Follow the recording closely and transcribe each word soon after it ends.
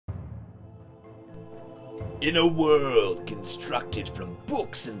In a world constructed from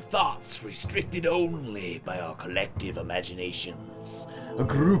books and thoughts restricted only by our collective imaginations, a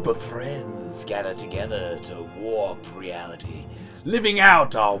group of friends gather together to warp reality, living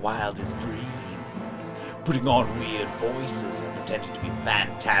out our wildest dreams, putting on weird voices and pretending to be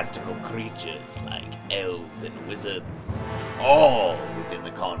fantastical creatures like elves and wizards, all within the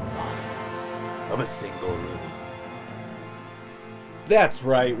confines of a single room. That's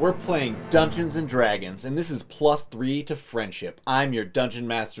right, we're playing Dungeons & Dragons, and this is +3 to friendship. I'm your Dungeon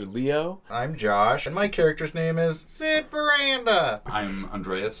Master, Leo. I'm Josh, and my character's name is Sid Veranda. I'm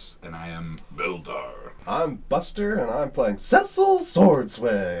Andreas, and I am Bildar. I'm Buster, and I'm playing Cecil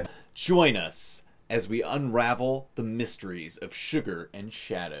Swordsway. Join us as we unravel the mysteries of sugar and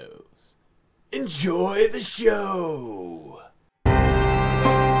shadows. Enjoy the show!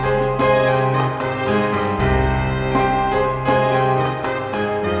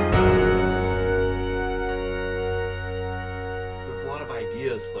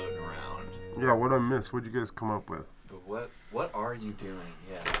 Ideas floating around. Yeah, what'd I miss? What'd you guys come up with? But what are you doing?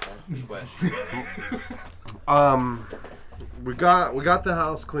 Yes, that's the question. We got the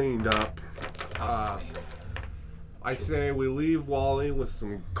house cleaned up. I say we leave Wally with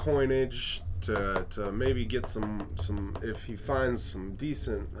some coinage to maybe get some if he finds some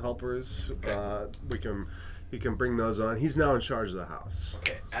decent helpers, okay. He can bring those on. He's now in charge of the house.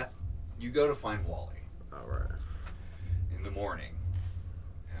 Okay, you go to find Wally. All right. In the morning.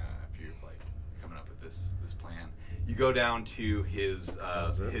 This plan. You go down to his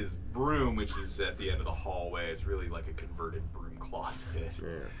broom, which is at the end of the hallway. It's really like a converted broom closet.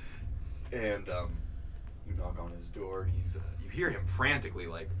 Yeah. And you knock on his door, and you hear him frantically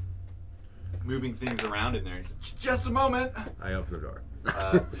like moving things around in there. He says, "Just a moment." I open the door.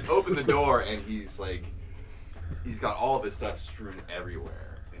 Open the door, and he's got all of his stuff strewn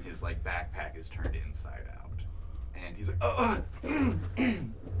everywhere, and his like backpack is turned inside out, and he's like,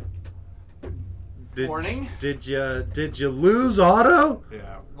 Morning. Did you lose Otto?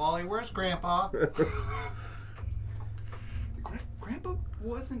 Yeah. Wally, where's Grandpa? Grandpa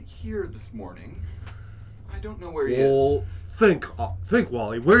wasn't here this morning. I don't know where he is. Think,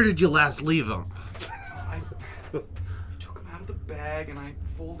 Wally. Where did you last leave him? I took him out of the bag and I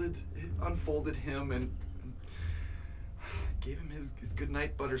unfolded him and gave him his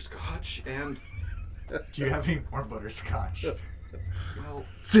goodnight butterscotch and. Do you have any more butterscotch? Well,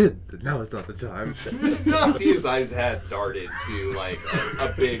 Sid, now is not the time. You see his eyes had darted to like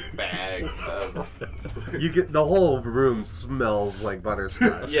a big bag of. You get the whole room smells like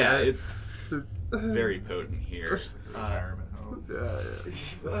butterscotch. Yeah, it's very potent here. Retirement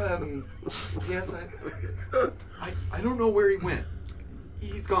home. Yes, I don't know where he went.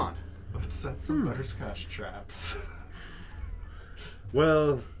 He's gone. Let's set some butterscotch traps.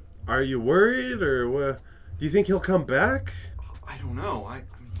 Well, are you worried or what? Do you think he'll come back? I don't know.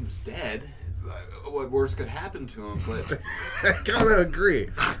 He was dead. What worse could happen to him? But I kind of agree.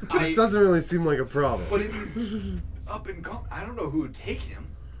 This doesn't really seem like a problem. But if he's up and gone, I don't know who would take him.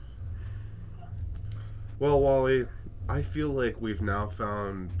 Well, Wally, I feel like we've now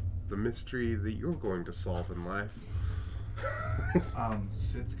found the mystery that you're going to solve in life.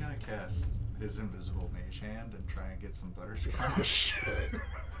 Sid's gonna cast his invisible mage hand and try and get some butterscotch.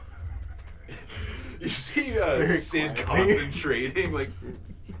 You see Sid concentrating, like,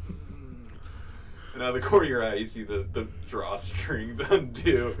 and out of the corner of your eye, you see the drawstrings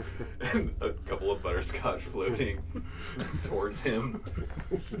undo and a couple of butterscotch floating towards him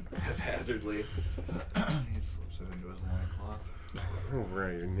haphazardly. He slips it into his loincloth. Oh,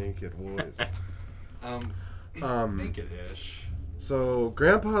 right, your naked boys. Naked-ish. So,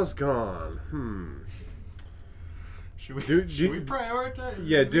 Grandpa's gone. Should we prioritize?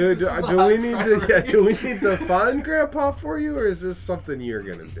 Yeah, dude. Do we need to find Grandpa for you, or is this something you're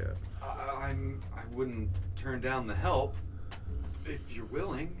gonna do? I wouldn't turn down the help if you're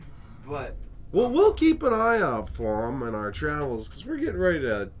willing, but. Well, we'll keep an eye out for him in our travels because we're getting ready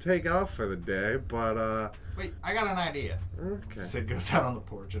to take off for the day. But wait, I got an idea. Okay. Sid goes out on the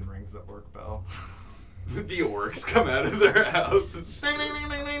porch and rings the orc bell. The orcs come out of their house and Ding, ding, ding,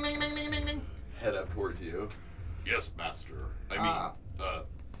 ding, ding, ding, ding, ding, ding. head up towards you. Yes, master.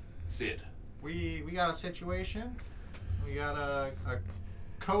 Sid. We got a situation. We got a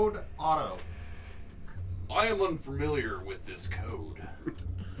code auto. I am unfamiliar with this code.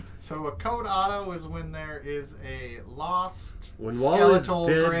 So a code auto is when there is a lost when Wally's skeletal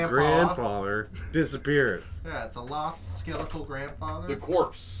dead grandfather disappears. Yeah, it's a lost skeletal grandfather. The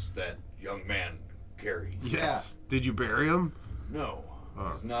corpse that young man carried. Yes. Yeah. Did you bury him? No.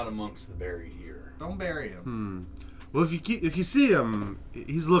 He's not amongst the buried here. Don't bury him. Well, if you see him,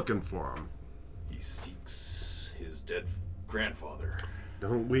 he's looking for him. He seeks dead grandfather.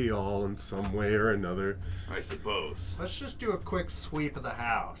 Don't we all in some way or another? I suppose. Let's just do a quick sweep of the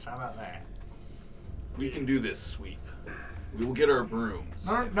house. How about that? We can do this sweep. We will get our brooms.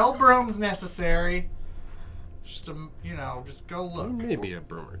 No brooms necessary. Just just go look. Maybe a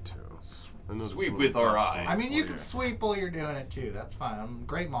broom or two. I know this Sweep little with our dust eyes. I mean, you later. can sweep while you're doing it too. That's fine. I'm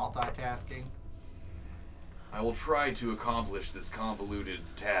great multitasking. I will try to accomplish this convoluted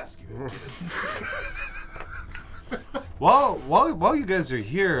task you have given me. While you guys are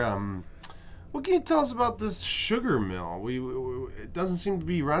here, what can you tell us about this sugar mill? It doesn't seem to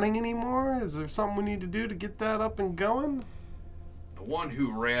be running anymore. Is there something we need to do to get that up and going? The one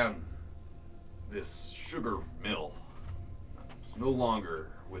who ran this sugar mill is no longer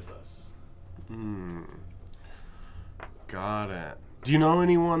with us. Got it. Do you know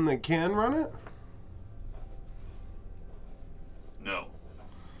anyone that can run it? No.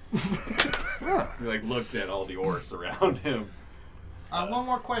 Huh. He looked at all the orcs around him. One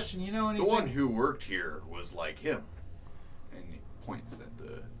more question. You know The anything? one who worked here was like him. And he points at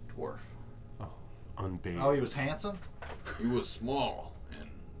the dwarf. Unbathed. Oh, he was handsome? He was small and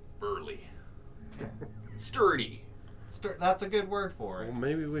burly. Sturdy. That's a good word for it. Well,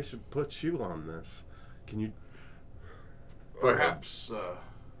 maybe we should put you on this. Can you? Perhaps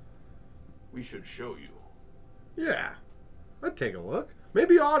we should show you. Yeah, I'd take a look.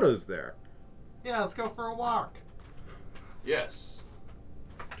 Maybe Otto's there. Yeah, let's go for a walk. Yes.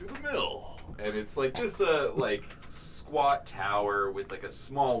 To the mill. And it's this squat tower with a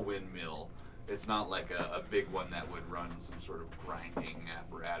small windmill. It's not a big one that would run some sort of grinding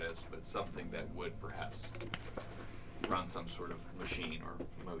apparatus, but something that would perhaps run some sort of machine or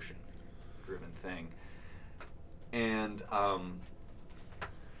motion driven thing. And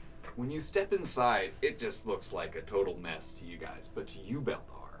when you step inside, it just looks like a total mess to you guys. But to you,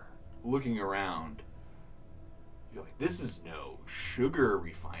 Beldar, looking around, you're like, this is no sugar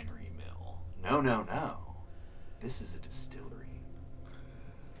refinery mill. No, no, no. This is a distillery.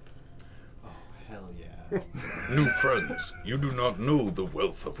 Oh, hell yeah. New friends, you do not know the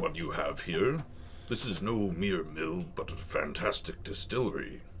wealth of what you have here. This is no mere mill, but a fantastic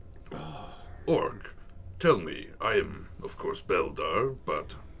distillery. Orc, tell me, I am, of course, Beldar,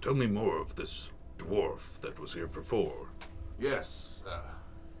 but tell me more of this dwarf that was here before. Yes,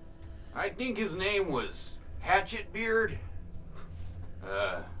 I think his name was Hatchetbeard.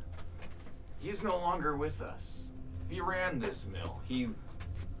 He's no longer with us. He ran this mill. He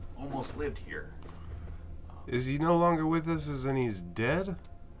almost lived here. Is he no longer with us as in he's dead?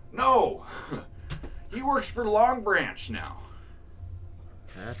 No! He works for Long Branch now.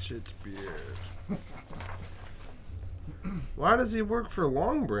 Hatchet Beard. Why does he work for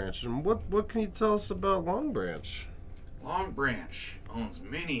Long Branch? And what can you tell us about Long Branch? Long Branch owns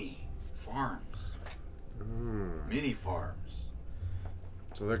many farms. Many farms.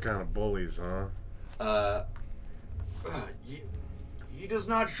 So they're kind of bullies, huh? He does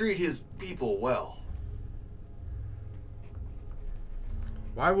not treat his people well.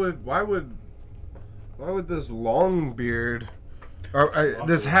 Why would this Longbeard or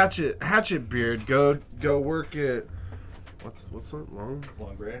this Hatchet Beard go work at what's that Long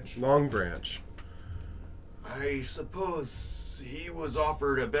Branch. Long Branch? I suppose he was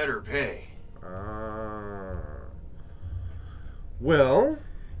offered a better pay. Well,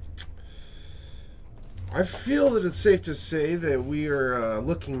 I feel that it's safe to say that we are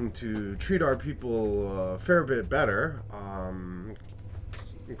looking to treat our people a fair bit better,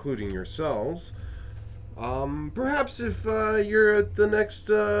 including yourselves. Perhaps if you're at the next,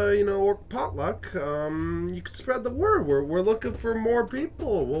 orc potluck, you could spread the word. We're looking for more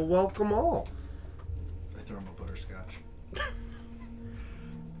people. We'll welcome all. I throw him a butterscotch.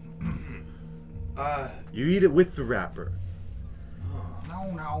 You eat it with the wrapper.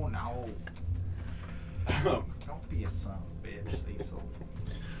 No. Don't be a son of a bitch, Cecil.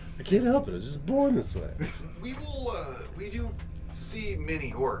 I can't help it. I was just born this way. We will, we do see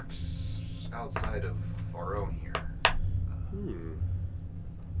many orcs outside of our own here.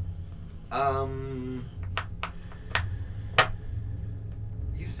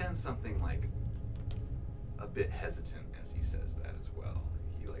 You sense something a bit hesitant as he says that as well.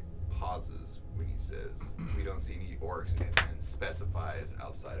 He pauses when he says, we don't see any orcs, and then specifies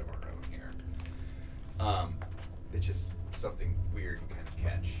outside of our own here. It's just something weird you kind of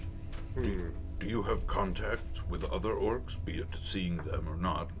catch. Do you have contact with other orcs, be it seeing them or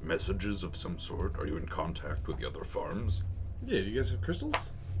not? Messages of some sort? Are you in contact with the other farms? Yeah, do you guys have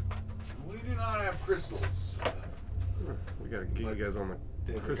crystals? We do not have crystals. We gotta get you guys on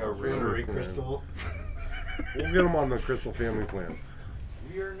the crystal family rotary plan. crystal. We'll get them on the crystal family plan.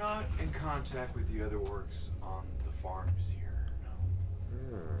 We are not in contact with the other orcs on the farms here,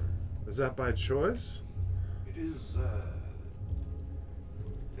 no. Is that by choice? It is,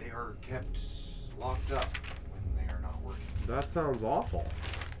 they are kept locked up when they are not working. That sounds awful.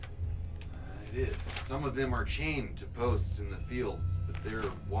 It is. Some of them are chained to posts in the fields, but they're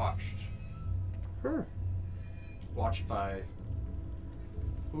watched. Huh. Watched by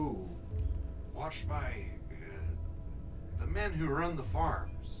who? Watched by the men who run the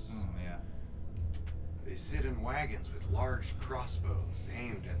farms. Yeah. They sit in wagons with large crossbows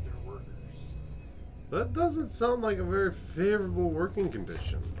aimed at their workers. That doesn't sound like a very favorable working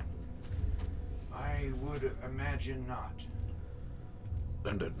condition. I would imagine not.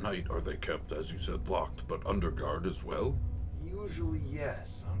 And at night, are they kept, as you said, locked, but under guard as well? Usually,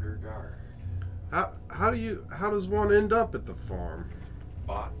 yes, under guard. How does one end up at the farm?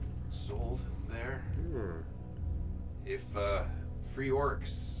 Bought, sold there. If free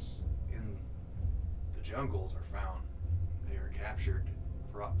orcs in the jungles are found, they are captured,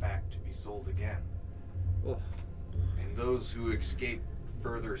 brought back to be sold again. Oh. And those who escape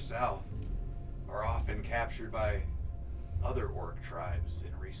further south are often captured by other orc tribes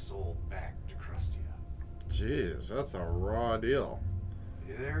and resold back to Krustia. Jeez, that's a raw deal.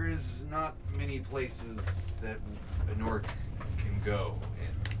 There is not many places that an orc can go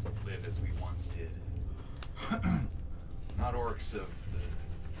and live as we once did. Not orcs of the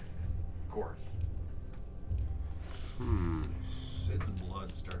Korth. Sid's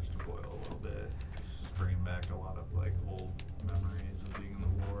blood starts to boil a little bit. This is bringing back a lot of like old memories of being in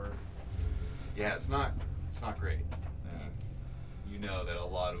the war. Yeah, it's not great. Yeah. You know that a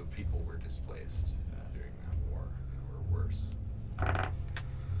lot of people were displaced during that war, or worse.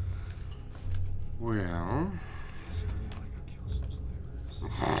 Well,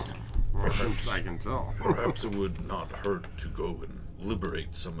 I can tell. Perhaps it would not hurt to go and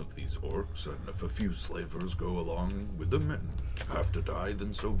liberate some of these orcs, and if a few slavers go along with them and have to die,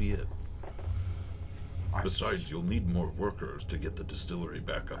 then so be it. Besides, you'll need more workers to get the distillery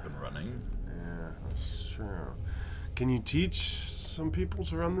back up and running. Yeah, that's true. Can you teach some people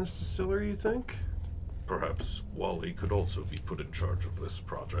to run this distillery, you think? Perhaps Wally could also be put in charge of this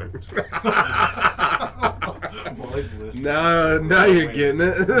project. Now you're getting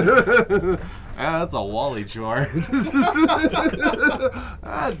it. That's a Wally chore. That's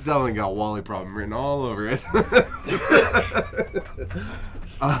definitely got Wally problem written all over it.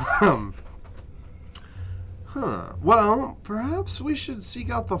 Well, perhaps we should seek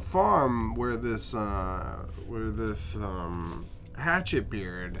out the farm where this Hatchet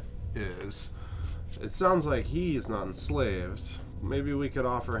Beard is. It sounds like he's not enslaved. Maybe we could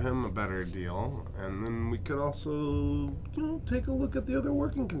offer him a better deal, and then we could also, take a look at the other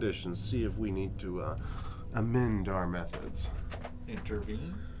working conditions, see if we need to amend our methods.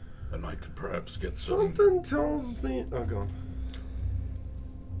 Intervene? And I could perhaps get some... Something tells me... Oh, go on.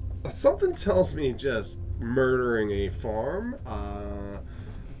 Something tells me just murdering a farm,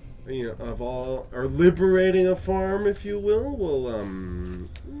 or liberating a farm, if you will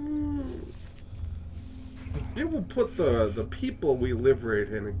it will put the people we liberate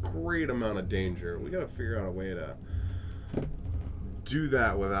in a great amount of danger. We gotta figure out a way to do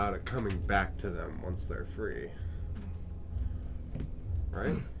that without it coming back to them once they're free.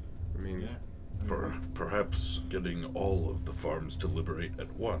 Right? I mean... Yeah. Perhaps getting all of the farms to liberate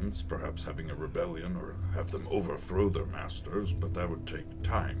at once, perhaps having a rebellion or have them overthrow their masters, but that would take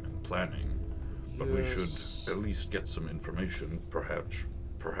time and planning. But we should at least get some information. Perhaps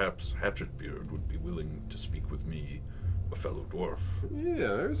Hatchetbeard would be willing to speak with me, a fellow dwarf.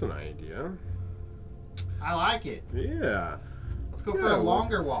 Yeah, there's an idea. I like it. Yeah. Let's go for a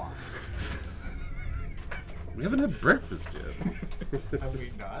longer walk. We haven't had breakfast yet. Have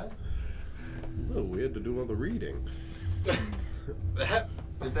we not? No, we had to do all the reading. Did that?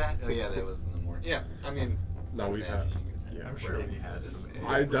 Oh yeah, that was in the morning. Yeah, I mean... No, we've had... Yeah, I'm sure we had some.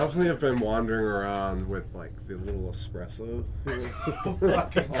 I definitely have been wandering around with like the little espresso. Of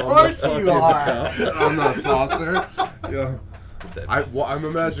course you are. On the saucer. Yeah. I'm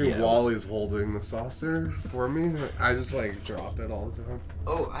imagining Wally's holding the saucer for me. I just like drop it all the time.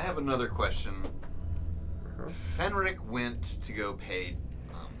 Oh, I have another question. Fenric went to go pay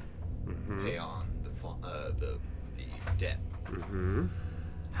on the debt. Mm-hmm.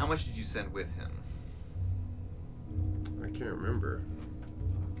 How much did you send with him? I can't remember.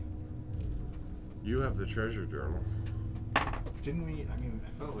 You have the treasure journal. Didn't we? I mean, I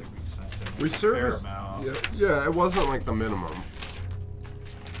felt like we sent him We a serviced. fair amount. Yeah, it wasn't like the minimum.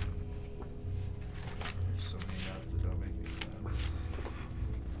 There's so many notes that don't make any sense.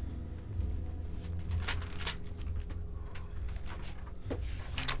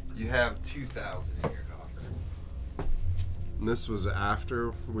 You have 2,000 in your coffer. And this was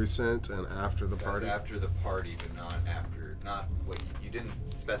after we sent and after the That's party? after the party, but not after. Not what you didn't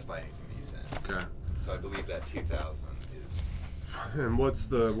specify anything that you sent. Okay. So I believe that 2,000 is. And what's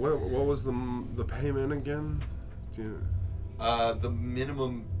the what was the payment again? Do you, The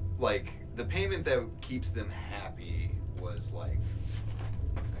minimum, like the payment that keeps them happy was like,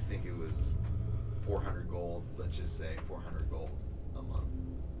 I think it was 400 gold. Let's just say 400 gold a month.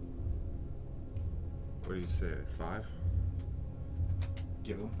 what do you say? 5?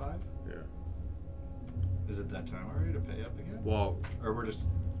 Give them 5? Yeah. Is it that time already to pay up again? Well, Or we're just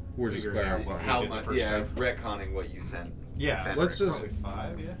figuring out clarifying what- How did the much? first Yeah, time. it's retconning what you sent. Yeah, Fenric. let's just- probably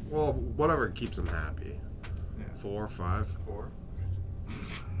 5, yeah? well, whatever keeps them happy. Yeah. 4, 5. 4?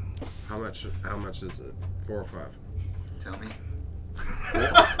 How much is it? 4 or 5? Tell me.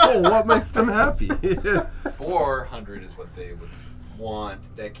 Oh, what makes them happy? 400 is what they would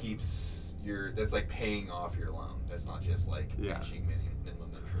want. That keeps your. That's like paying off your loan. That's not just like Yeah. matching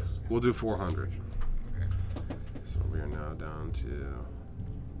minimum interest. We'll do 400. Okay. So we are now down to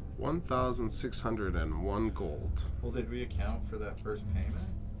 1,601 gold. Well, did we account for that first payment?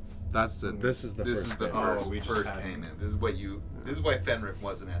 That's it. This is the This first is the payment. Oh, first, we just first had- payment. This is what you. This is why Fenric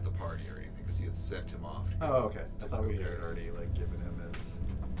wasn't at the party or anything because you had sent him off. To Oh, okay. I to thought we go had there. already like given him his.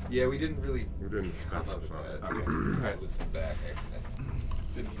 Yeah, we didn't really. We didn't come up with specify. that. Okay. I listened back.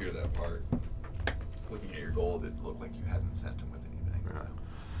 I didn't hear that part. Looking at your gold, it looked like you hadn't sent him with anything. Yeah.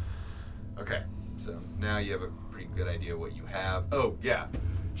 So. Okay, so now you have a pretty good idea what you have. Oh yeah,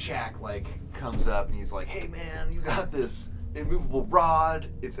 Shaq like comes up and he's like, "Hey man, you got this immovable rod.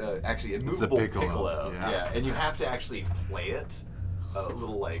 It's actually a immovable piccolo, yeah. Yeah, and you have to actually play it, a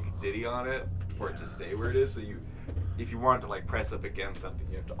little like ditty on it for it to stay where it is. So you, if you want to like press up against something,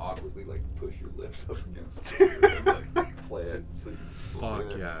 you have to awkwardly like push your lips up against it and like play it. So you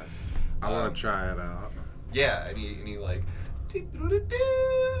Fuck yes. I want to try it out. Yeah, any like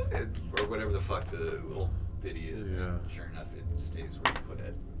or whatever the fuck the little ditty is. Yeah. And sure enough, it stays where you put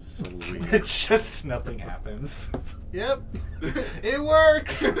it. Sweet. It's just nothing happens. Yep, it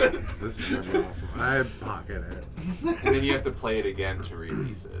works. This is gonna be awesome. I pocket it. And then you have to play it again to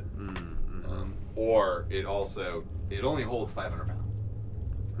release it. Or it only holds 500 pounds.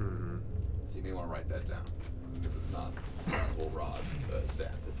 Mm-hmm. So you may want to write that down because it's not movable rod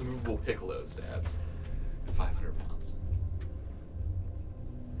stats. It's a movable piccolo stats. 500 pounds.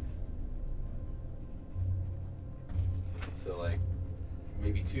 So like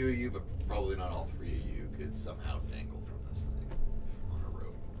maybe 2 of you, but probably not all 3 of you could somehow dangle from this thing on a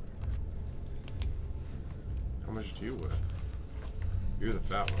rope. How much do you weigh? You're the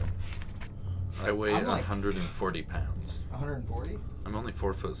fat one. I weigh I'm like- 140 pounds. 140? I'm only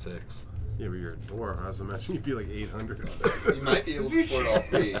 4'6". Yeah, but you're a dwarf. I was imagining you'd be like 800. You might be able to support all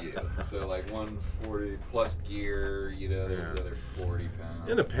 3 of you. So like 140 plus gear, you know, there's Yeah. another 40 pounds.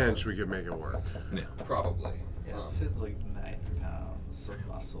 In a pinch, we could make it work. Yeah. Probably. Yeah, Sid's like 90 pounds of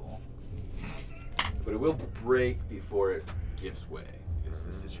muscle. But it will break before it gives way, is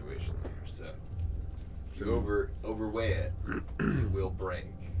the situation there. So if you overweigh it, it will break.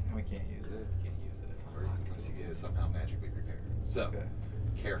 And we can't use it. You can't use it or unless you get it somehow magically repaired. So Okay.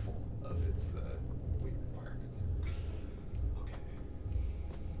 careful of its weight requirements. Okay.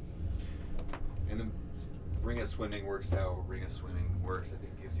 And then Ring of Swimming works how Ring of Swimming works. I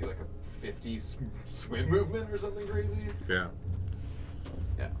think it gives you like a 50 swim movement or something crazy. Yeah.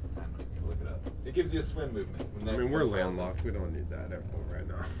 Yeah, I'm gonna look it up. It gives you a swim movement. When I that mean, we're comes up- landlocked. We don't need that info right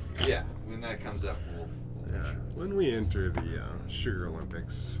now. Yeah, when that comes up, we'll make Yeah. sure it's- When we enter the Sugar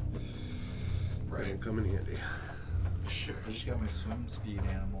Olympics, right. it'll come in handy. Sure. I just got my swim speed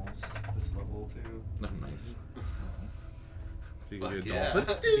animals this level too. Oh, nice. So you can Fuck be a yeah.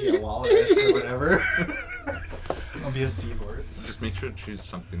 dolphin. Be a walrus or whatever. I'll be a seahorse. Just make sure to choose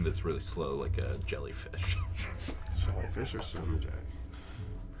something that's really slow, like a jellyfish. Jellyfish or swim jack.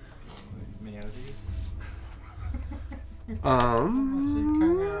 Manatee.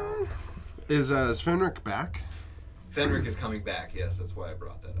 Is Fenric back? Fenric is coming back. Yes, that's why I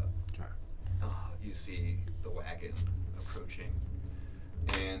brought that up. Okay. You see the wagon approaching,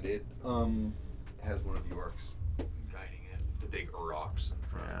 and it has one of the orcs guiding it. The big uroks in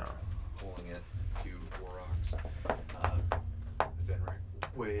front, Yeah. pulling it. 2 uroks.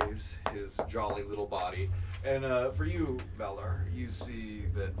 Fenric waves his jolly little body, and for you, Valdar, you see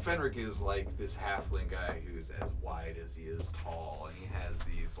that Fenric is like this halfling guy who's as wide as he is tall, and he has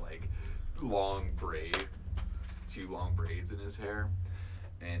these like long 2 long braids in his hair,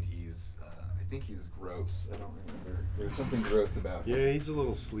 and he's I think he was gross. I don't remember. There's something gross about him. Yeah, he's a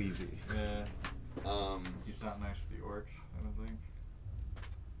little sleazy. Yeah. He's not nice to the orcs, I don't think.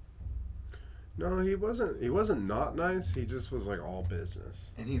 No, he wasn't. He wasn't not nice. He just was like all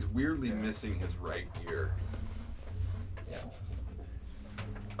business. And he's weirdly missing his right ear. Yeah.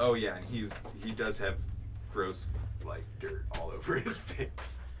 Oh yeah, and he does have gross like dirt all over his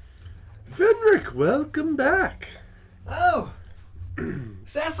face. Fenric, welcome back. Oh,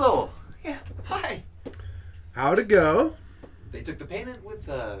 Cecil. Yeah. Hi. How'd it go? They took the payment with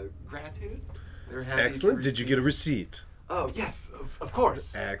gratitude. They're happy. Excellent. Did you get a receipt? Oh yes, of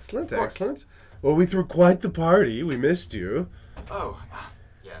course. Excellent, Of course. excellent. Well, we threw quite the party. We missed you. Oh,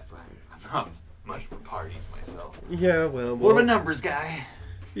 yes. I'm not much for parties myself. Yeah, well, More of a numbers guy.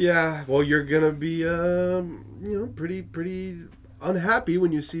 yeah. Well, you're gonna be, pretty unhappy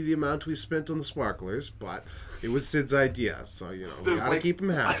when you see the amount we spent on the sparklers. But it was Sid's idea, so we There's, gotta like- keep him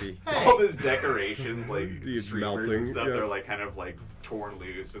happy. All these decorations, like It's streamers melting, and stuff, yeah. they're like kind of like torn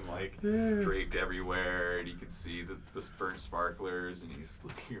loose and like Yeah. draped everywhere, and you can see the burnt sparklers, and he's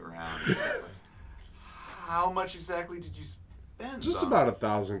looking around. And he's like, how much exactly did you spend? Just on about it?"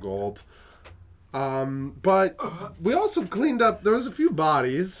 1,000 gold. But we also cleaned up. There was a few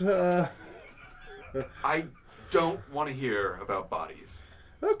bodies. I don't want to hear about bodies.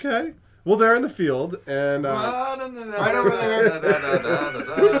 Okay. Well, they're in the field, and Right over there.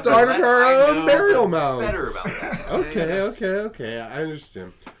 we started That's- our I own know burial mound. Better about that. Okay. I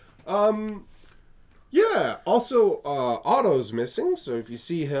understand. Yeah. Also, Otto's missing, so if you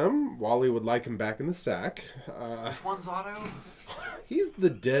see him, Wally would like him back in the sack. Which one's Otto? He's the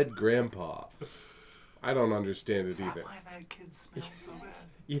dead grandpa. I don't understand it Is that either. why that kid smells so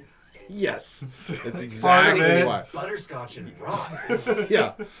bad? Yes, that's exactly why. Butterscotch and rot.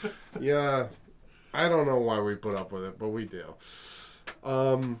 Yeah. I don't know why we put up with it, but we do.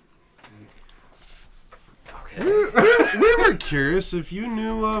 Okay. We were curious if you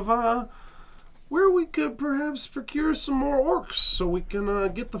knew of where we could perhaps procure some more orcs so we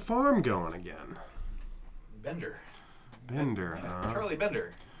can get the farm going again. Bender. Bender, huh? Charlie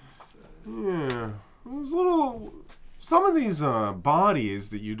Bender. Yeah. There's some of these bodies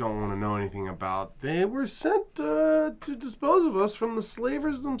that you don't want to know anything about, they were sent to dispose of us from the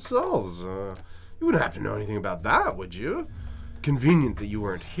slavers themselves. You wouldn't have to know anything about that, would you? Convenient that you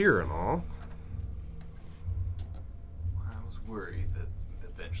weren't here and all. I was worried that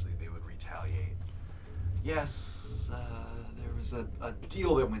eventually they would retaliate. Yes, there was a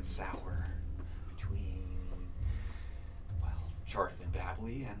deal that went sour between, well, Charthan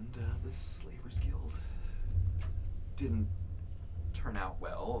Babley and the Slavers Guild. Didn't turn out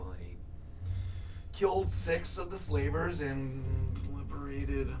well. They killed 6 of the slavers and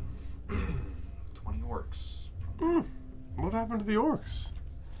liberated 20 orcs. What happened to the orcs?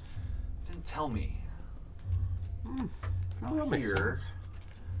 Didn't tell me. Well, that makes Here. sense.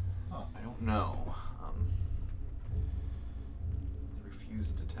 I don't know. They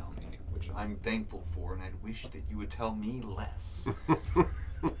refused to tell me, which I'm thankful for, and I'd wish that you would tell me less.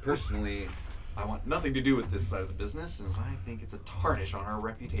 Personally, I want nothing to do with this side of the business, and I think it's a tarnish on our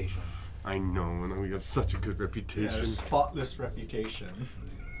reputation. I know, and we have such a good Yeah, reputation. spotless reputation.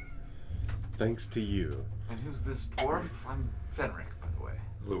 Thanks to you. And who's this dwarf? I'm Fenric, by the way.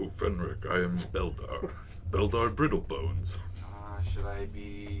 Hello, Fenric. I am Beldar. Beldar Brittlebones. Should I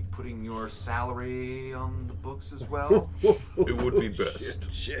be putting your salary on the books as well? It would be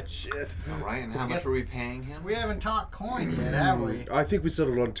best. Shit. All right, and how much are we paying him? We haven't talked coin yet, have we? I think we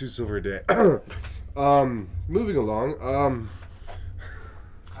settled on 2 silver a day. Moving along.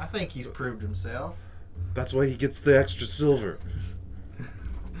 I think he's proved himself. That's why he gets the extra silver.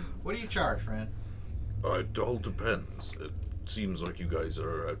 What do you charge, friend? It all depends. It seems like you guys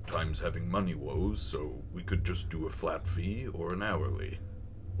are at times having money woes, so we could just do a flat fee or an hourly.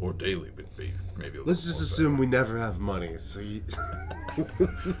 Or daily would be maybe a Let's little just more assume better. we never have money, so you...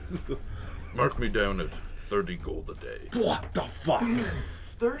 Mark me down at 30 gold a day. What the fuck?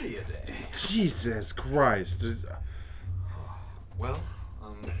 30 a day. Jesus Christ. Well,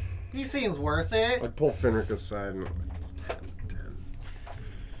 He seems worth it. I pull Fenric aside and I'm like, it's 10.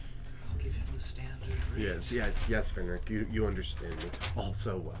 I'll give him the standard rate. Yes, Fenric, you understand me all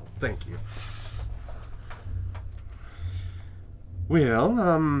so well. Thank you. Well,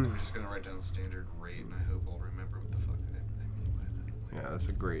 I'm just gonna write down the standard rate, and I hope I'll remember what the fuck I mean by that. yeah, that's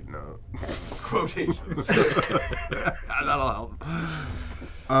a great note. It's quotations. That'll help.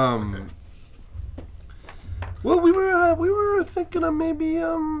 Well, we were thinking of maybe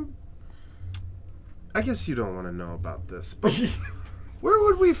I guess you don't want to know about this, but where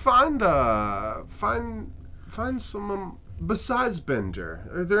would we find some besides Bender?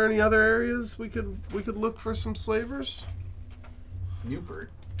 Are there any other areas we could look for some slavers? Newport.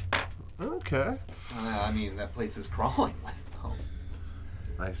 Okay. I mean, that place is crawling with them.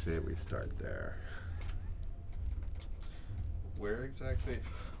 I say we start there. Where exactly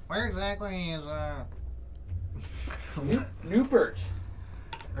is Newport.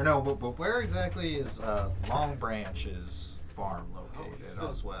 or no, but where exactly is Long Branch's farm located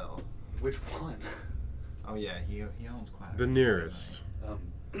as well? Which one? Oh yeah, he owns quite a The few, nearest.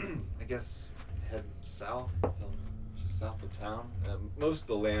 I guess head south, just south of town. Most of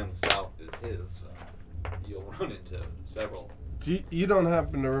the land south is his. You'll run into several. You don't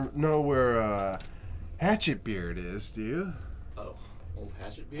happen to know where Hatchet Beard is, do you? Oh, old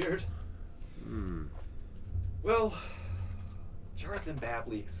Hatchet Beard? Hmm. Well, Jonathan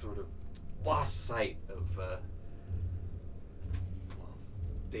Babley sort of lost sight of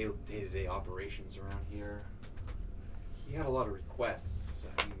day-to-day operations around here. He had a lot of requests.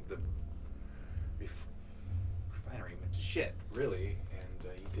 I mean, the refinery went to shit, really,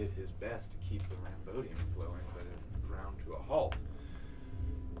 and he did his best to keep the Rambodium flowing, but it ground to a halt.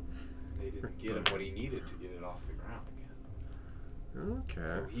 They didn't get him what he needed to get it off the ground again. Okay.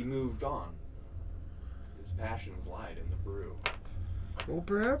 So he moved on. His passions lied in the brew. Well,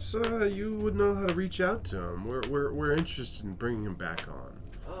 perhaps you would know how to reach out to him. We're interested in bringing him back on.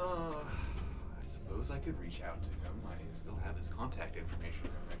 I suppose I could reach out to him. I still have his contact information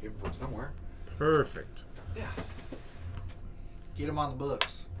from my paperwork somewhere. Perfect. Yeah. Get him on the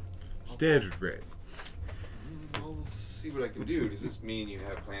books. Standard rate. I'll see what I can do. Does this mean you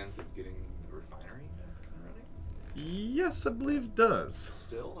have plans of getting the refinery back and running? Yes, I believe it does.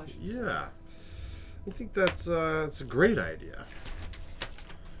 Still, I should say. Yeah. I think that's a great idea.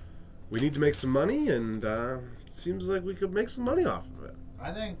 We need to make some money, and it seems like we could make some money off of it.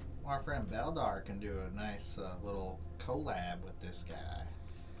 I think our friend Beldar can do a nice little collab with this guy.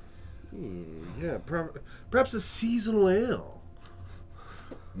 Yeah, perhaps a seasonal ale.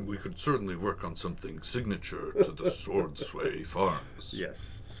 We could certainly work on something signature to the Swordsway Farms.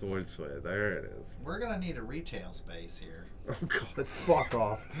 Yes, Swordsway. There it is. We're gonna need a retail space here. Oh God, fuck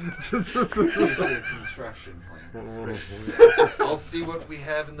off. Here's your construction plans. I'll see what we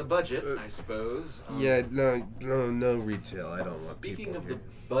have in the budget, I suppose. Yeah, no retail. I don't want Speaking people of the here.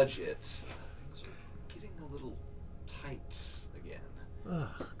 budget, things are getting a little tight again. Oh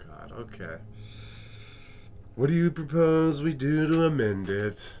God. Okay. What do you propose we do to amend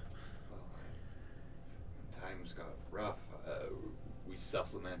it? Well, times got rough. We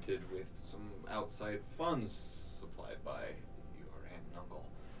supplemented with some outside funds supplied by your aunt and uncle.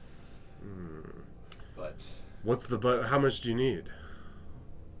 But What's the how much do you need?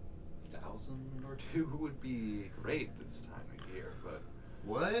 1,000 or 2 would be great this time of year, but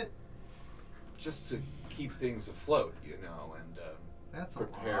What? just to keep things afloat, you know, and That's a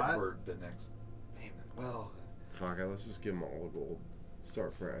prepare lot. for the next payment. Well, Fuck it, let's just give them all the gold.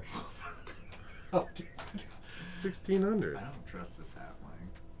 Start fresh. Oh, dude. 1,600. I don't trust this halfling.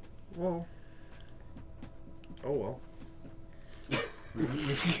 Well. Oh well.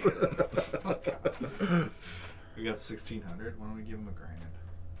 We got 1,600. Why don't we give him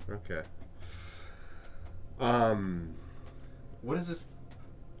 $1,000? Okay. What is this?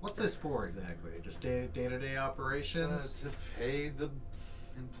 What's this for exactly? Just day-to-day operations? to pay the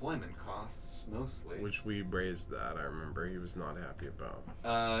employment costs mostly. Which we raised that. I remember he was not happy about.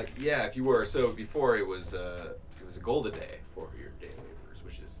 Yeah, if you were. So before it was a gold a day for your day laborers,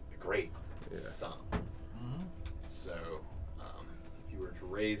 which is a great sum. Mhm. So if you were to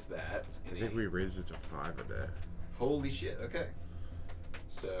raise that, I think we raised it to 5 a day. holy shit. Okay.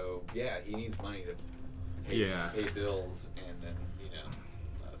 So yeah, he needs money to pay bills, and then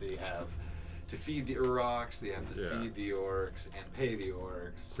they have to feed the Uroks, they have to feed the orcs and pay the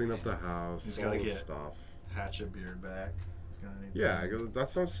orcs. Clean up the house, He's all gotta this get stuff. Hatchet Beard back. He's gonna need Yeah, some,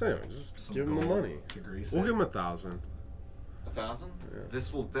 that's what I'm saying. Just some give him the gold money. to grease We'll it. give him 1,000. 1,000? Yeah.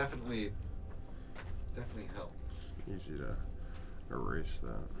 This will definitely help. It's easy to erase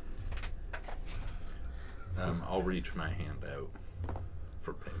that. I'll reach my hand out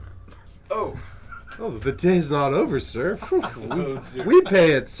for payment. Oh, Oh, the day's not over, sir. suppose we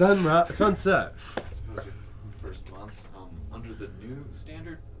pay at sunset. I suppose your first month under the new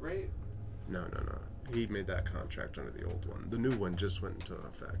standard rate. No. He made that contract under the old one. The new one just went into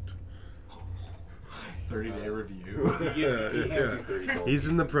effect. 30-day review. He hands you 30 gold He's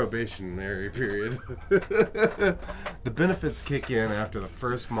in the pieces. probationary period. The benefits kick in after the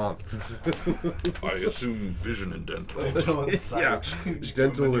first month. I assume vision and dental. Dental and Yeah, sight.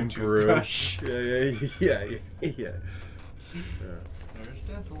 dental and brew. Yeah. There's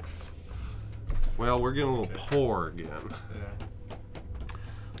dental. Well, we're getting a little poor again.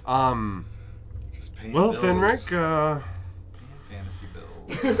 Yeah. Just paying Well, bills. Fenric, Fantasy bills.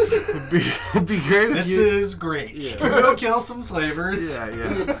 It'd be great if This you... is great. Yeah. Can we go kill some slavers?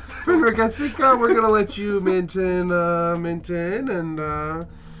 Yeah. Fenric, I think we're gonna let you maintain, and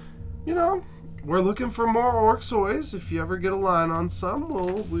we're looking for more orcs. If you ever get a line on some,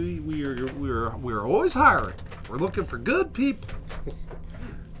 we're always hiring. We're looking for good people.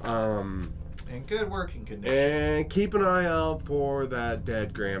 In good working conditions. And keep an eye out for that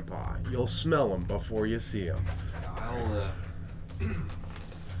dead grandpa. You'll smell him before you see him. I'll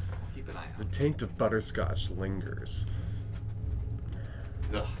keep an eye The out. taint of butterscotch lingers.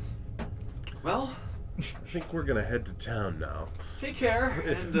 Ugh. Well, I think we're gonna head to town now. take care,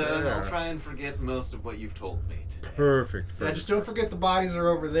 and Yeah. I'll try and forget most of what you've told me today. Perfect. Yeah, just don't forget the bodies are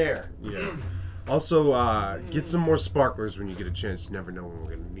over there. Yeah. Also, get some more sparklers when you get a chance. You never know when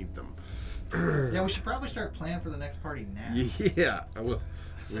we're gonna need them. Yeah, we should probably start planning for the next party now. Yeah, I will.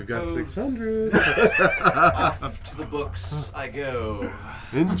 We've got Suppose- 600. Off to the books I go.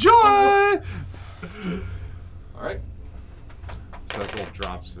 Enjoy! All right. Cecil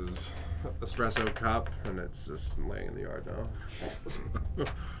drops his espresso cup, and it's just laying in the yard now.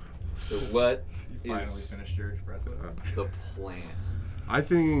 So what You finally is finished your espresso. the plan? I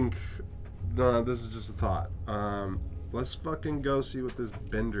think... No, this is just a thought. Let's fucking go see what this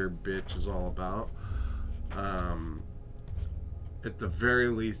Bender bitch is all about. At the very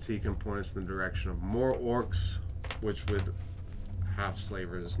least, he can point us in the direction of more orcs, which would have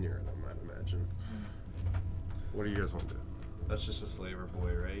slavers near them, I'd imagine. What do you guys want to do? That's just a slaver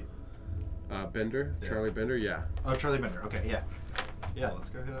boy, right? Bender? Yeah. Charlie Bender? Yeah. Oh, Charlie Bender. Okay, yeah. Yeah, let's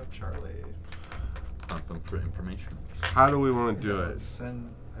go hit up Charlie. Pump him for information. How do we want to do Let's it?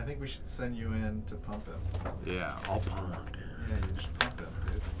 send. I think we should send you in to pump him. Yeah, I'll pump. Yeah, you just pump him,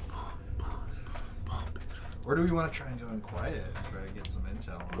 dude. Or do we want to try and go in quiet and try to get some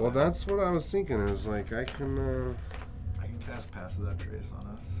intel on Well, it? that's what I was thinking, is like, I can cast Pass Without Trace on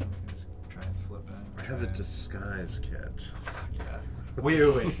us. And we can just try and slip in. I have a disguise kit. Yeah. Wait.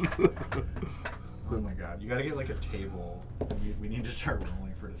 Oh my god. You gotta get like a table. We need to start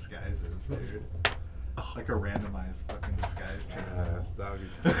rolling for disguises, dude. Like a randomized fucking disguise table. That would be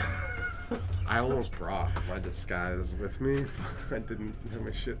tough. I almost brought my disguise with me. I didn't have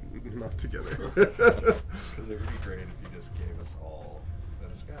my shit knocked together. Because it would be great if you just gave us all the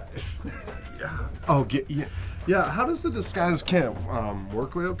disguise. Yeah. Oh, yeah. How does the disguise kit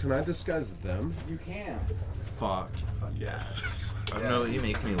work, Leo? Can I disguise them? You can. Fuck. Fuck yes. I don't know what you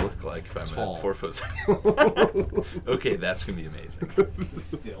make me look like if I'm Tall. at 4 foot. Okay, that's gonna be amazing.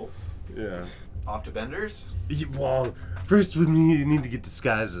 Stilts. Yeah. Off to Bender's? Well, first we need to get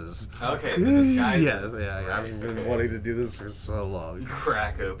disguises. Okay, the disguises. Yeah. I've been wanting to do this for so long. You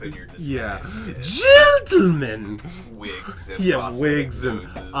crack open your disguise. Yeah. kit. Gentlemen! Wigs and Yeah, prosthetic wigs and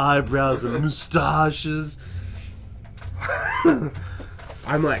noses. eyebrows and moustaches.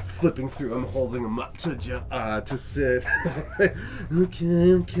 I'm like flipping through. I'm holding them up to sit.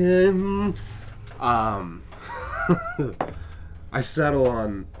 Okay. I settle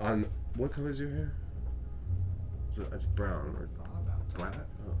on what color is your hair? It's brown or Thought about that. black?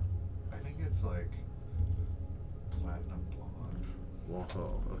 Oh. I think it's like platinum blonde.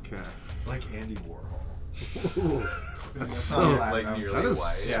 Whoa. Okay. Like Andy Warhol. That's It's so not like platinum. nearly That is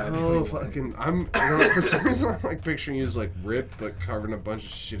white. Yeah, so nearly white. fucking. For some reason, I'm like picturing you as like ripped, but covered in a bunch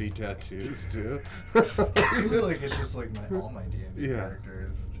of shitty tattoos too. It seems like it's just like all my D&D Yeah.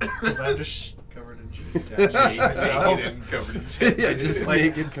 characters. Because I'm just covered in shitty tattoos myself. Naked and covered in tattoos. Yeah, just Like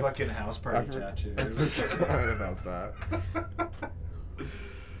naked. fucking house party tattoos. Right about that.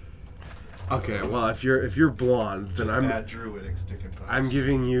 Okay, well, if you're blonde, then Just I'm bad druidic stick and post. I'm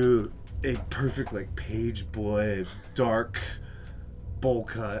giving you a perfect like page boy dark bowl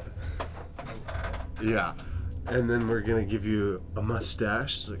cut. Yeah, and then we're gonna give you a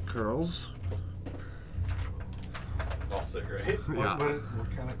mustache that curls. Also great. Yeah.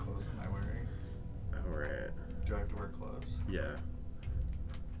 What kind of clothes am I wearing? All right. Do I have to wear clothes? Yeah.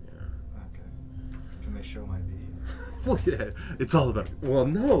 Okay. Can they show my V? Well, yeah, it's all about. Well,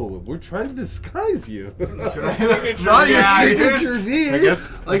 no, we're trying to disguise you. Not your Yeah, signature V. I guess-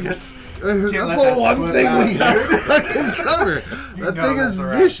 that's let the that one slip thing out, we gotta fucking cover. That know thing that's is a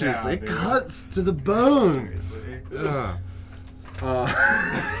rat vicious. town, It dude. cuts to the bone. Seriously? Yeah.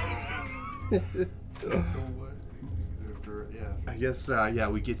 So what? Yeah. I guess yeah,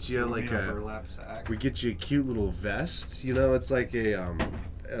 we get you Throw me like in a burlap sack. we get you a cute little vest. You know, it's like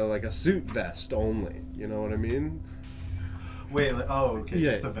a suit vest only. You know what I mean? Wait. Okay.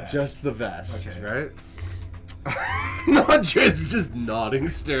 Yeah, Just the vest. just the vest, Okay. right? Nodris just nodding,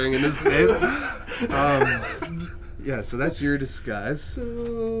 staring in his face. Yeah, so that's your disguise.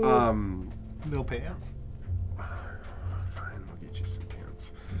 No pants. Fine, we'll get you some pants.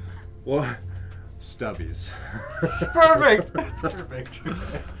 Well, stubbies. Perfect. That's perfect.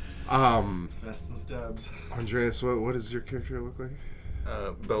 Best and stubs. Andreas, what does your character look like?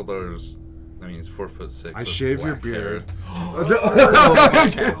 Beldar's, I mean, he's 4'6". I with shave your black beard.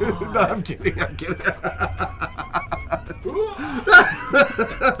 hair. No, I'm kidding.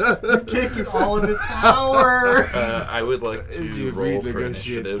 You've taken all of his power. I would like to roll for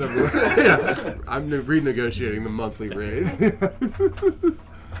initiative. Yeah, I'm renegotiating the monthly rate.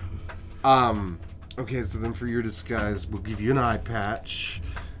 Okay, so then for your disguise, we'll give you an eye patch,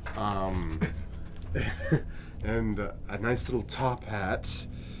 and a nice little top hat,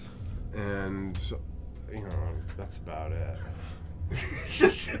 and that's about it.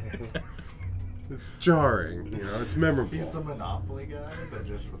 It's jarring, it's memorable. He's the Monopoly guy, but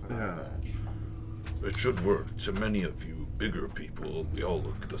just with an eye patch. It should work. To many of you bigger people, we all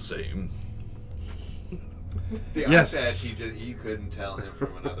look the same. The Yes. eye patch, you couldn't tell him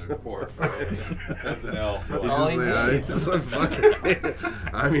from another dwarf, right? As an elf. That's all he needs.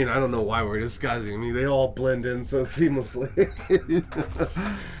 I mean, I don't know why we're disguising me. They all blend in so seamlessly.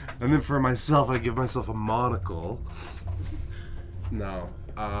 And then for myself, I give myself a monocle. No.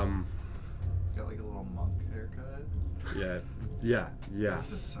 Got like a little monk haircut. Yeah.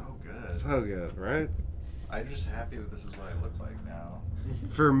 This is so good. So good, right? I'm just happy that this is what I look like now.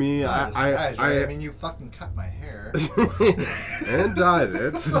 For me, It's not a disguise, right? I I mean, you fucking cut my hair. and dyed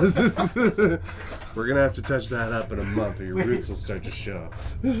it. We're gonna have to touch that up in a month, or your roots will start to show.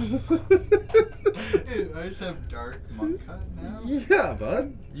 I just have dark monk cut now. Yeah,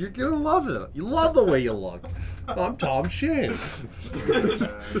 bud, you're gonna love it. You love the way you look. I'm Tom Shane.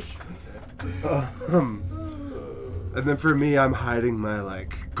 And then for me, I'm hiding my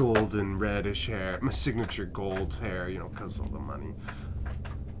like golden reddish hair, my signature gold hair, because of all the money.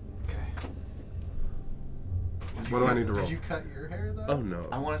 What do I need to roll? Did you cut your hair though? Oh no.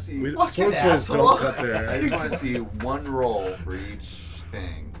 I want to see. Fucking Sports asshole. don't cut their I hair. just want to see one roll for each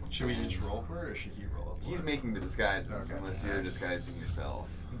thing. Should we each roll for it, or should he roll it for He's it? making the disguises, Okay. unless you're disguising yourself.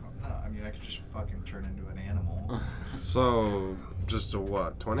 No, I mean, I could just fucking turn into an animal. So, just a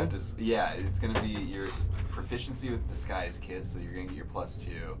what? 20? Yeah, it's gonna be your proficiency with disguise kit, so you're gonna get your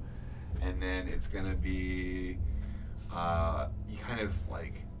 +2, and then it's gonna be you kind of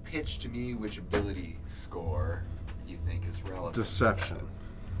like pitch to me which ability score you think is relevant. Deception.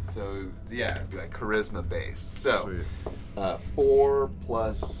 So yeah, it'd be like charisma based. So Sweet. 4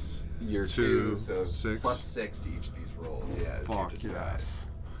 plus your 2, 2, so 6. +6 to each of these rolls. Yeah, is your Fuck disguise. yes.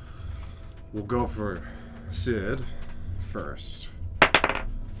 We'll go for Sid first.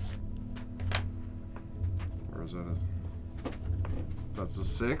 Where is that? That's a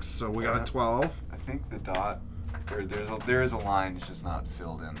 6, so we got a 12. I think the dot, or there is a line, it's just not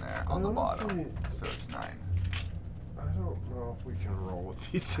filled in there on the bottom, Honestly, so it's 9. I don't know if we can roll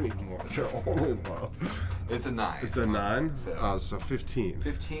with these anymore. They're only low. It's a 9. It's a 9? So, So 15.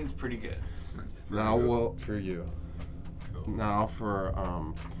 15's pretty good. Now, well, for you. Cool. Now for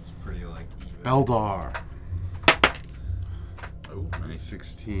It's pretty like even. Eldar. Oh, nice.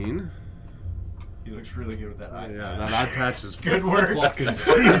 16. He looks really good with that eye Yeah, patch. that eye patch is Good work. fucking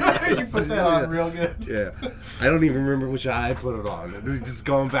sick. You put that on real good. Yeah. I don't even remember which eye I put it on. It's just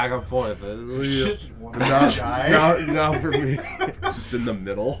going back and forth. It's just one now, eye. now for me, it's just in the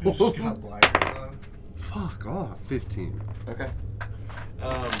middle. You just got blinders on. Fuck off. 15. Okay.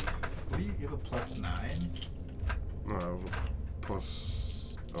 What do you give a +9?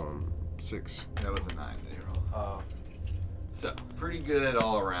 Plus 6. That was a 9 that you rolled. Oh. So, pretty good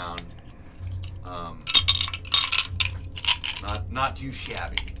all around. Not too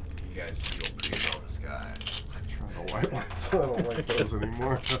shabby. You guys feel pretty well disguised. The white ones. I don't like those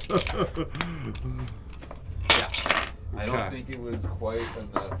anymore. Yeah. I don't Okay. think it was quite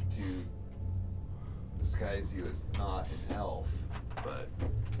enough to disguise you as not an elf, but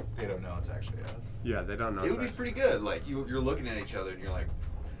They don't know it's actually us. Yeah, they don't know. it would be that. pretty good. Like, you're looking at each other and you're like,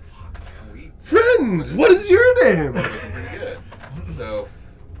 fuck, man, we Friend, what is your name? we're looking pretty good. So,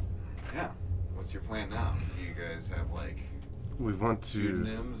 yeah. What's your plan now? Do you guys have, like, We want to.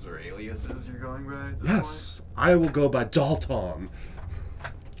 pseudonyms or aliases you're going by at this Yes, I will go by Dalton.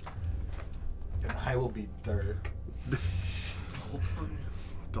 And I will be Dirk. point?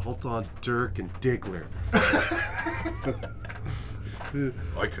 Dalton, Dirk, and Diggler.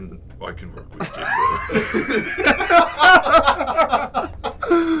 I can work with Diggler.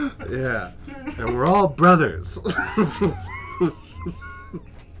 Yeah, and we're all brothers.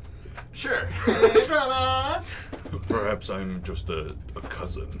 Sure. Perhaps I'm just a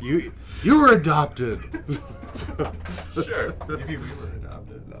cousin. You were adopted. Sure. Maybe we were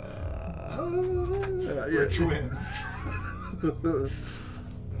adopted. Yeah, We're twins. Okay.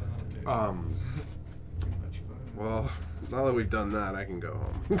 Too much fun. Well, now that we've done that, I can go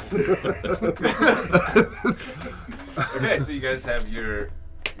home. Okay, so you guys have your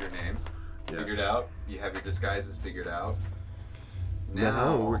names Yes. figured out. You have your disguises figured out.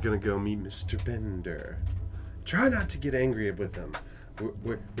 Now we're gonna go meet Mr. Bender. Try not to get angry with him.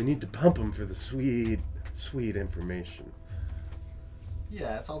 We need to pump him for the sweet information.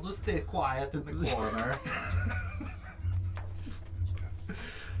 Yes, I'll just stay quiet in the corner.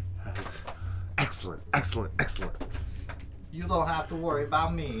 Excellent, excellent, excellent. You don't have to worry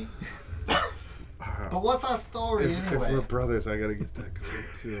about me. But what's our story If anyway? we're brothers, I gotta get that going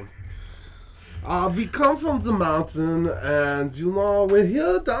too. We come from the mountain, and we're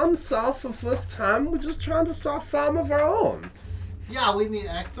here down south for first time. We're just trying to start a farm of our own. Yeah, we need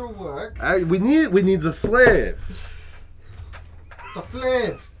extra work. We need the slaves. The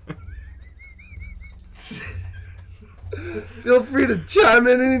flavs. Feel free to chime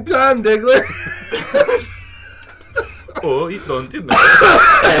in anytime, Diggler. Oh, don't you know?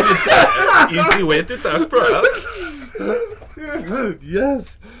 It's an easy way to talk for us.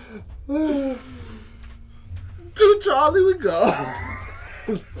 Yes. To Charlie we go.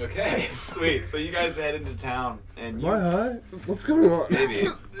 Okay, sweet. So you guys head into town, and you Why, hi? What's going on? maybe.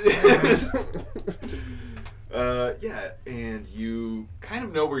 Yeah, and you kind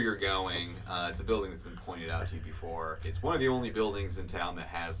of know where you're going. It's a building that's been pointed out to you before. It's one of the only buildings in town that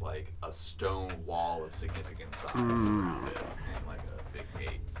has like a stone wall of significant size around it, and like a big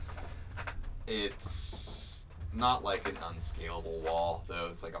gate. It's not like an unscalable wall, though.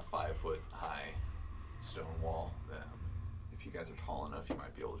 It's like a 5-foot high stone wall. If you guys are tall enough, you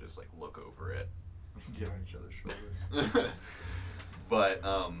might be able to just like look over it. Get on each other's shoulders. But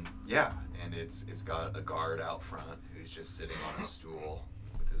yeah, and it's got a guard out front who's just sitting on a stool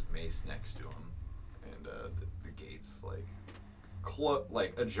with his mace next to him, and the gate's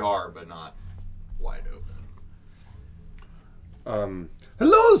like ajar but not wide open.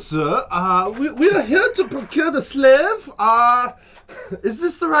 Hello, sir. We are here to procure the slave. Is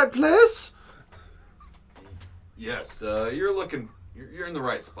this the right place? Yes, you're in the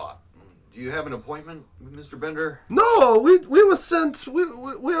right spot. Do you have an appointment with Mr. Bender? No, we were sent. We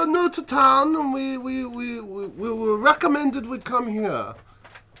are new to town, and we were recommended we come here. Well,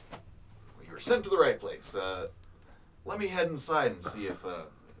 you were sent to the right place. Let me head inside and see if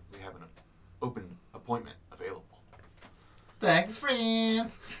we have an open appointment available. Thanks, friend.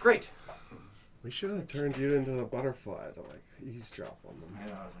 Great. We should have turned you into a butterfly to like eavesdrop on them. I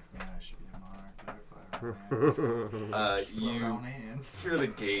know, I was like, man, I should be a monarch butterfly. You on in. hear the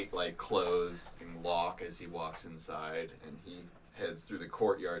gate like close and lock as he walks inside, and he heads through the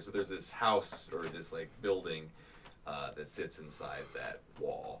courtyard. So there's this house or this like building that sits inside that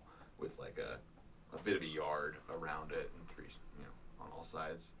wall with like a bit of a yard around it and three, on all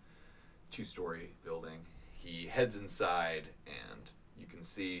sides. 2-story building. He heads inside, and you can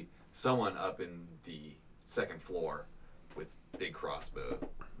see someone up in the second floor with big crossbow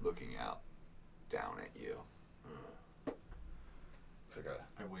looking out down at you. It's like a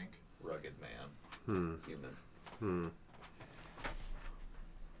I wink. rugged man. Human.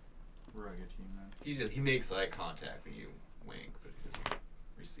 Rugged human. He makes eye contact when you wink, but he doesn't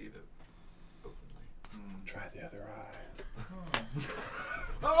receive it openly. Try the other eye.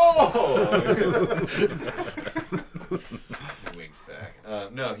 Oh! He winks back.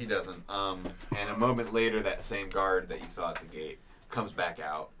 No, he doesn't. And a moment later, that same guard that you saw at the gate comes back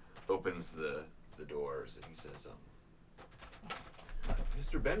out, opens the doors, and he says,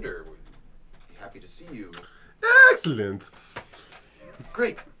 Mr. Bender, we're happy to see you. Excellent.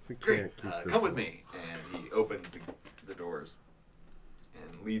 Great. We Great. can't keep this Come with up. me. And he opens the doors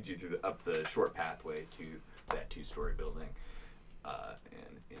and leads you through up the short pathway to that 2-story building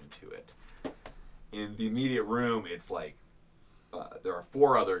and into it. In the immediate room, it's like there are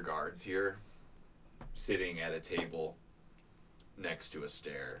 4 other guards here sitting at a table next to a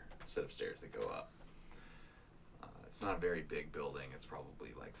set of stairs that go up. It's not a very big building. It's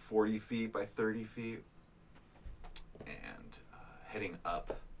probably like 40 feet by 30 feet. And heading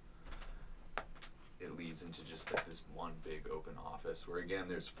up, it leads into just like this one big open office where again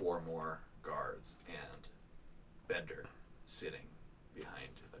there's 4 more guards and Bender sitting behind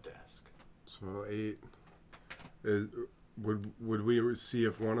a desk. So 8. Would we see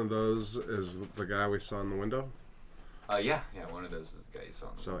if one of those is the guy we saw in the window? Yeah, one of those is the guy you saw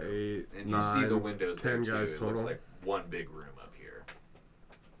in the So window. 8, And 9, you see the windows 10 there guys too. It total. looks like one big room up here,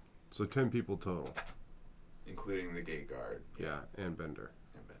 So 10 people total. including the gate guard Yeah, and Bender.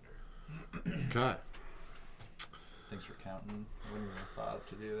 and Bender. Okay. Thanks for counting. I wouldn't have thought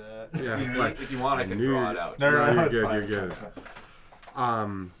to do that. Yeah, it's like If you want, I can knew draw you- it out. No, you're it's good. fine, You're it's good.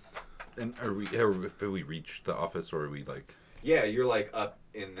 fine. And have we reached the office, or are we like? Yeah, you're like up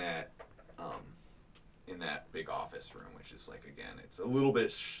in that big office room, which is like, again, it's a little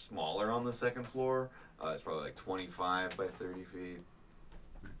bit smaller on the second floor. It's probably like 25 by 30 feet.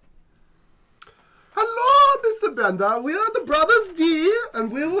 Hello, Mr. Bender. We are the brothers D,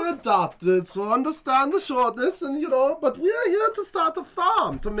 and we were adopted, so understand the shortness, and but we are here to start a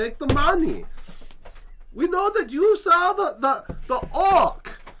farm to make the money. We know that you sell the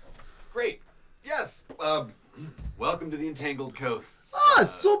orc. Great. Yes. Welcome to the Entangled Coasts.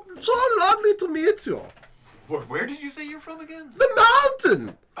 It's so lovely to meet you. Where did you say you're from again? The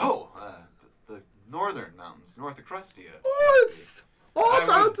mountain. Oh, the northern mountains, north of Crustia. Oh, it's all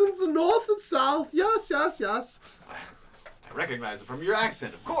mountains, north and south. Yes. I recognize it from your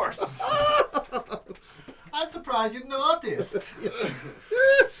accent, of course. I'm surprised you noticed.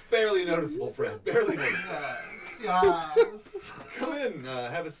 Yes. Barely noticeable, friend. Barely noticeable. Yes. Come in,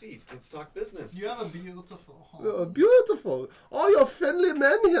 have a seat. Let's talk business. You have a beautiful home. Beautiful. All your friendly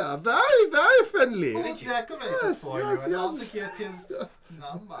men here. Very, very friendly. We'll decorate it for you and also get his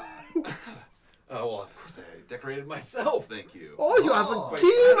number. Well, of course I decorated myself, thank you. Oh, you have a Oh.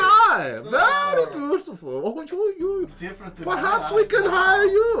 keen eye. Very beautiful. Oh, you. Different than Perhaps my we eyes can now. hire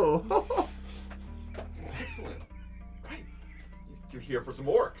you. Excellent. Right. You're here for some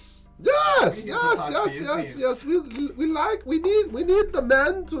orcs. Yes. We need to talk business. We need the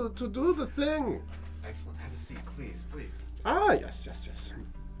men to do the thing. Excellent. Have a seat, please. Ah, yes.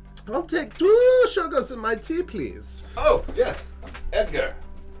 I'll take 2 sugars in my tea, please. Oh, yes. Edgar.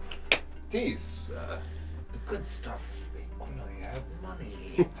 Teas. The good stuff. They only have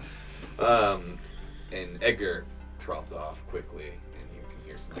money. And Edgar trots off quickly, and you can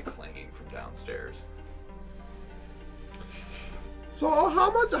hear some clanging from downstairs. So how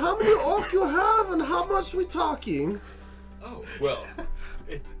many orc you have, and how much we talking? Oh, well,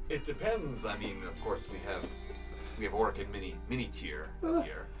 it depends. I mean, of course, we have orc in mini tier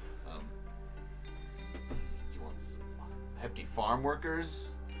here. You want some hefty farm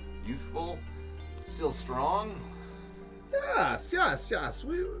workers, youthful, still strong? Yes. Yes,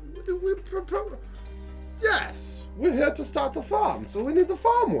 we're here to start a farm, so we need the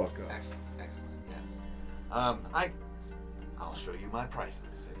farm worker. Excellent, yes. I'll show you my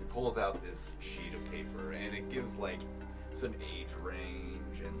prices. And he pulls out this sheet of paper, and it gives like some age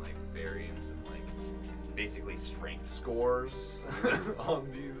range and like variance and like basically strength scores on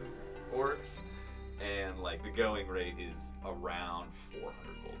these orcs. And like the going rate is around 400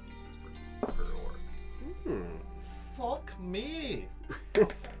 gold pieces per orc. Fuck me.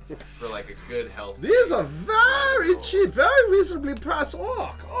 For like a good health. These are very cheap, very reasonably priced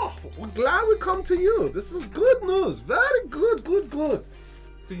orc. Oh, we're glad we come to you. This is good news. Very good.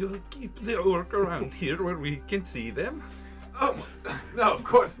 Do you keep the orc around here where we can see them? Oh, no, of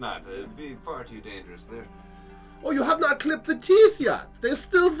course not. It'd be far too dangerous. They're Oh, you have not clipped the teeth yet. They're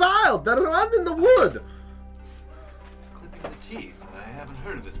still wild. They run in the wood. clipping the teeth. I haven't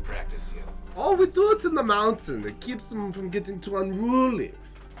heard of this practice yet. Oh, we do it in the mountain. It keeps them from getting too unruly.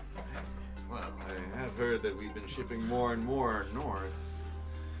 Excellent. Well, I have heard that we've been shipping more and more north.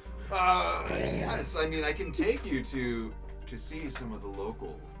 Yes, I mean, I can take you to see some of the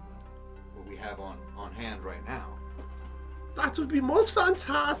local, what we have on hand right now. That would be most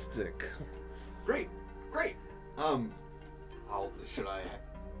fantastic. Great. Should I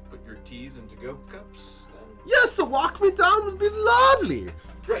put your teas into go cups then? Yes, so walk me down would be lovely.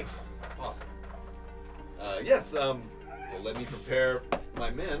 Great. Awesome. Yes, well, let me prepare my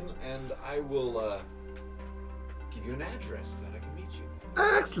men, and I will give you an address that I can meet you.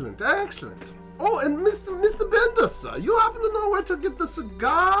 Excellent. Oh, and Mr. Bender, sir, you happen to know where to get the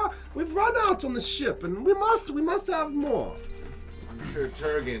cigar? We've run out on the ship, and we must have more. I'm sure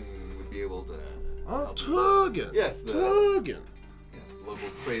Turgan would be able to. Oh, help you. Turgan. Yes, Turgan. Yes, local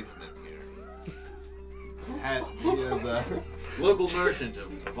tradesman here. He is a local merchant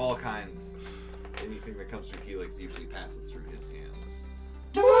of all kinds. Anything that comes through Helix usually passes through his hands.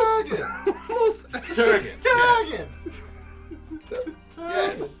 Most Turgan. Dragon.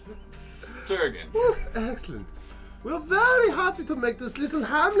 Yes. Turgan. Most excellent. We're very happy to make this little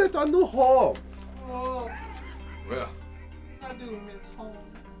hamlet our new home. Oh, Well, I do miss home.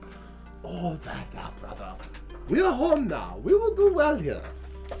 Oh, that now, brother. We are home now. We will do well here.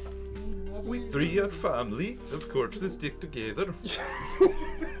 We three are family. Of course, they stick together.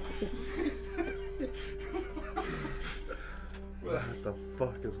 What the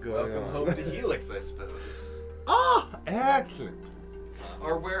fuck is going welcome on? home to Helix, I suppose. Oh, excellent.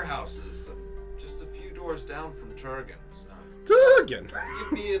 Our warehouse is just a few doors down from Turgan's. Turgan.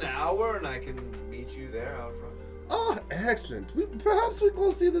 Give me an hour and I can meet you there out front. Oh, excellent. Perhaps we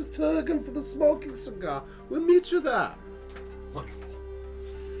go see this Turgan for the smoking cigar. We'll meet you there. Wonderful.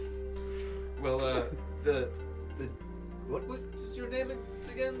 Well, what was your name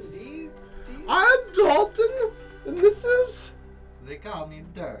again? D? I'm Dalton, and this is... They call me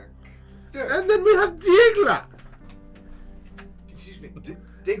Dirk. And then we have Diegler. Excuse me,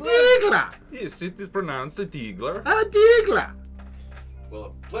 Diegler. Yes, it is pronounced a Diegler. Diegler.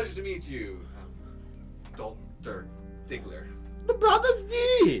 Well, a pleasure to meet you, Dalton, Dirk, Diggler. The brothers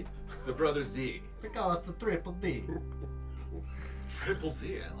D. The brothers D. They call us the Triple D. Triple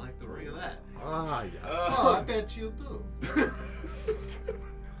D, I like the ring of that. Ah, yeah. Oh, I bet you do.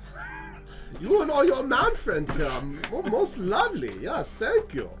 You and all your man friends here are most lovely. Yes,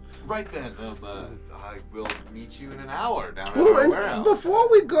 thank you. Right then, I will meet you in an hour down at Oh, our and warehouse. before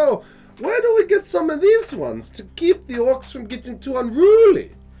we go, where do we get some of these ones to keep the orcs from getting too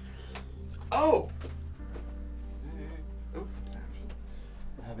unruly? Oh! I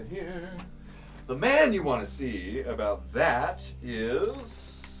have it here. The man you want to see about that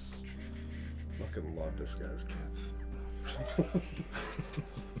is... Fucking love this guy's kids.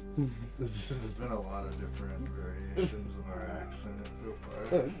 There's been a lot of different variations of our accent so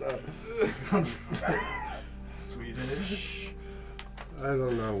far. Swedish. I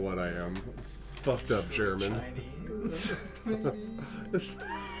don't know what I am. It's fucked up German. Chinese. Maybe.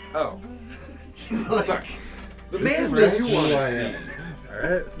 Oh. Like, Sorry. The This man is that just you who want I to am. see...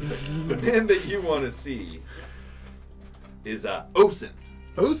 Alright. The man that you want to see is Osen.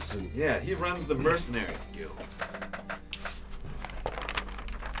 Osen. Yeah, he runs the Mercenaries Guild.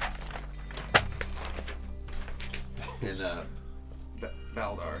 And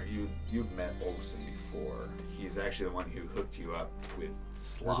Baldar, you've met Osen before. He's actually the one who hooked you up with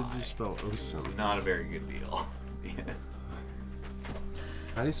Sly. How did you spell It's Osen? not a very good deal.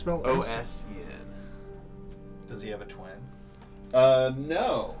 How do you spell Osen? O-S-E-N. does he have a twin?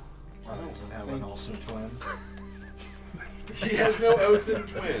 No. Oh, he doesn't have an Olsen twin. He has no Osen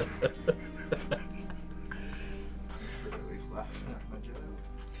twin. Or at least laughing at my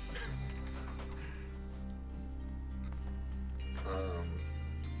jokes.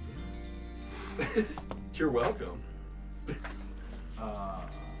 You're welcome.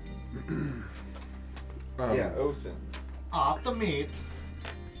 Yeah, Osen. Off the meat.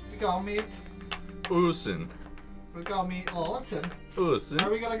 We go meet. Osen. We go meet Olsen. Osen. Are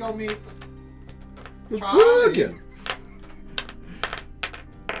we gonna go meet? The Charlie. Turgan.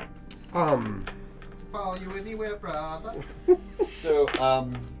 Follow you anywhere, brother. So,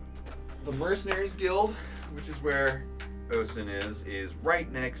 the Mercenaries Guild, which is where Osen is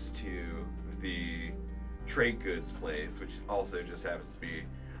right next to the trade goods place, which also just happens to be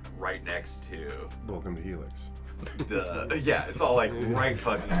right next to Welcome to Helix. the yeah, it's all like right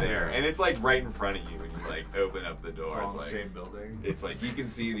fucking there, and it's like right in front of you when you like open up the door. It's all in the like, same building. It's like you can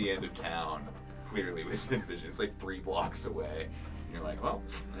see the end of town clearly within vision. It's like 3 blocks away. And you're like, well,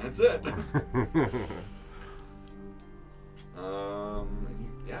 that's it.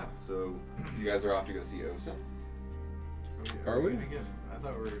 Yeah. So you guys are off to go see Osen. Are we? I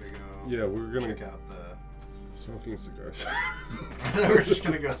thought we were gonna go. Yeah, we were gonna check out the. smoking cigars. I thought we were just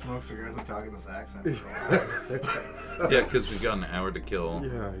gonna go smoke cigars and talk in this accent for a while. Yeah, because we've got an hour to kill.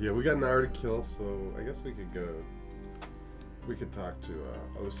 Yeah, we got an hour to kill, so I guess we could go. We could talk to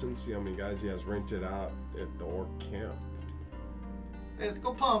Osen, see how many guys he has rented out at the orc camp. Let's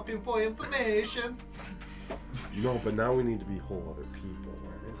go pumping for information. No, but now we need to be whole other people,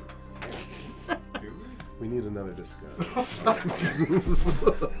 right? Do We need another disguise.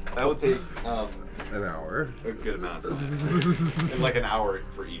 That will take An hour. a good amount of time. And like an hour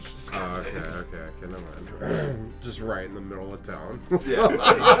for each disguise. Oh, okay, never mind. Just right in the middle of town.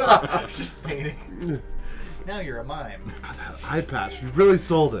 Yeah. just painting. Now you're a mime. Eye patch, you really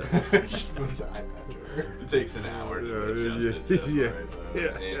sold it. Just moves the eye patch over. It takes an hour to Yeah, adjust it. yeah, Just yeah. right,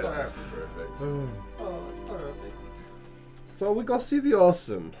 Yeah. And Yeah. perfect. Oh, it's perfect. So we go see the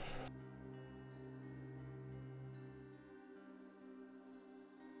Osen.